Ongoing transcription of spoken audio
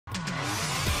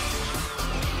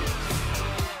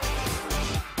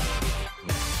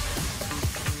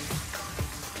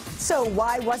So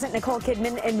why wasn't Nicole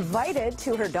Kidman invited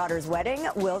to her daughter's wedding?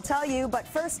 We'll tell you. But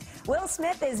first, Will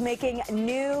Smith is making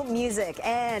new music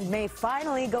and may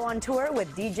finally go on tour with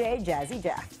DJ Jazzy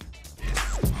Jeff.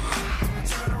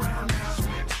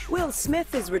 Will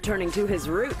Smith is returning to his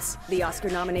roots. The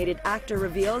Oscar-nominated actor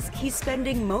reveals he's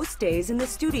spending most days in the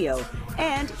studio,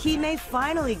 and he may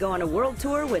finally go on a world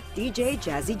tour with DJ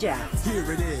Jazzy Jeff. Here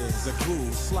it is, a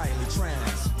groove slightly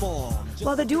transformed.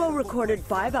 While the duo recorded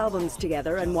 5 albums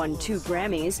together and won 2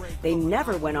 Grammys, they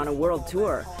never went on a world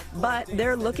tour. But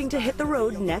they're looking to hit the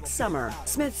road next summer.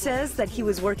 Smith says that he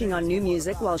was working on new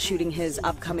music while shooting his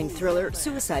upcoming thriller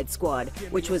Suicide Squad,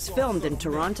 which was filmed in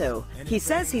Toronto. He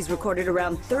says he's recorded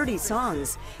around 30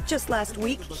 songs. Just last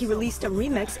week, he released a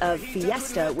remix of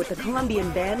Fiesta with the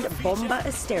Colombian band Bomba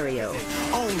Estéreo.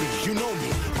 Only, you know me,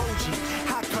 OG,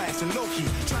 high class and low-key,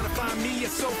 trying to find me a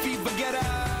Sophie, forget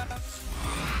her.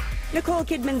 Nicole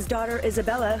Kidman's daughter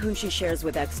Isabella, whom she shares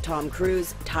with ex-Tom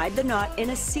Cruise, tied the knot in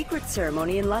a secret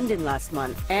ceremony in London last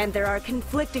month. And there are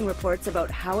conflicting reports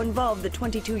about how involved the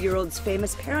 22-year-old's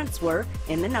famous parents were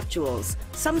in the nuptials.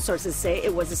 Some sources say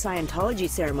it was a Scientology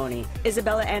ceremony.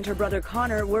 Isabella and her brother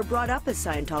Connor were brought up as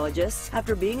Scientologists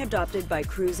after being adopted by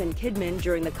Cruise and Kidman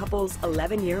during the couple's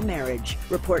 11-year marriage.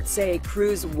 Reports say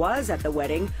Cruise was at the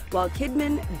wedding, while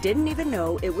Kidman didn't even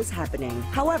know it was happening.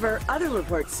 However, other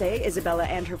reports say Isabella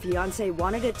and her fiancé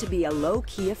wanted it to be a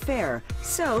low-key affair,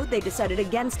 so they decided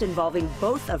against involving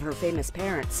both of her famous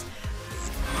parents.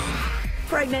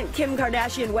 Pregnant Kim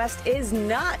Kardashian West is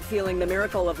not feeling the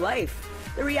miracle of life.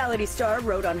 The reality star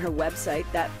wrote on her website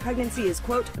that pregnancy is,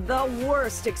 quote, the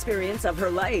worst experience of her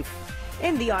life.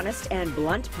 In the honest and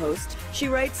blunt post, she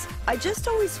writes, I just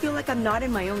always feel like I'm not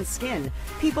in my own skin.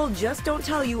 People just don't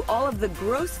tell you all of the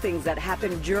gross things that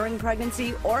happen during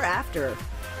pregnancy or after.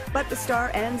 But the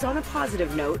star ends on a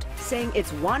positive note, saying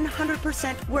it's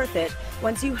 100% worth it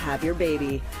once you have your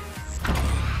baby.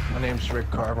 My name's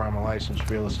Rick Carver. I'm a licensed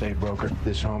real estate broker.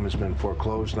 This home has been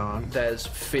foreclosed on. There's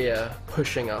fear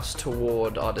pushing us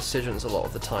toward our decisions a lot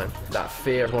of the time. That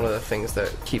fear is one of the things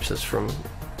that keeps us from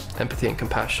empathy and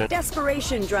compassion.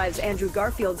 Desperation drives Andrew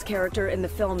Garfield's character in the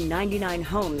film 99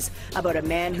 Homes, about a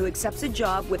man who accepts a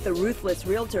job with the ruthless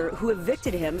realtor who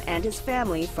evicted him and his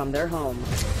family from their home.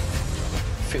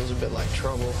 Feels a bit like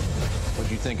trouble. What'd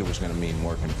you think it was going to mean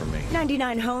working for me?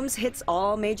 99 Homes hits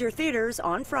all major theaters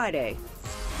on Friday.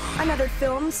 Another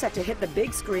film set to hit the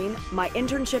big screen, My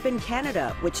Internship in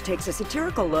Canada, which takes a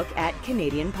satirical look at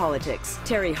Canadian politics.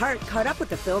 Terry Hart caught up with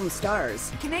the film's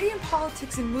stars. Canadian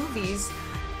politics in movies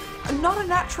are not a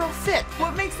natural fit.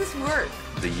 What makes this work?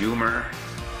 The humor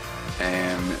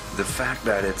and the fact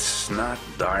that it's not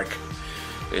dark.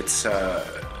 It's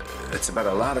about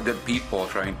a lot of good people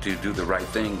trying to do the right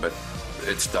thing, but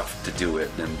it's tough to do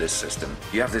it in this system.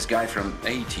 You have this guy from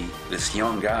Haiti, this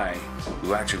young guy,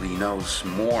 who actually knows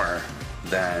more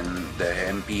than the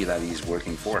MP that he's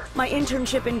working for. My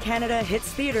Internship in Canada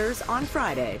hits theaters on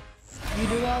Friday. You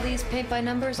do all these paint by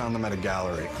numbers? Found them at a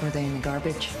gallery. Were they in the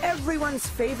garbage? Everyone's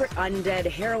favorite undead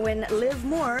heroine, Liv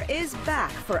Moore, is back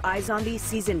for iZombie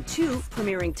Season 2,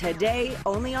 premiering today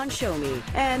only on Show Me.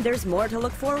 And there's more to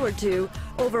look forward to.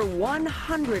 Over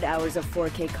 100 hours of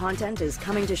 4K content is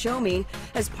coming to Show Me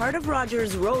as part of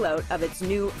Rogers' rollout of its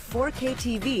new 4K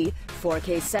TV,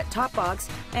 4K set-top box,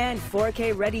 and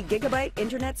 4K ready gigabyte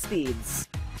internet speeds.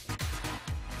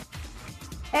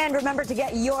 And remember to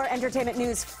get your entertainment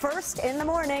news first in the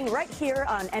morning right here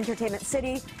on Entertainment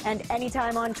City and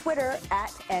anytime on Twitter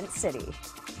 @EntCity.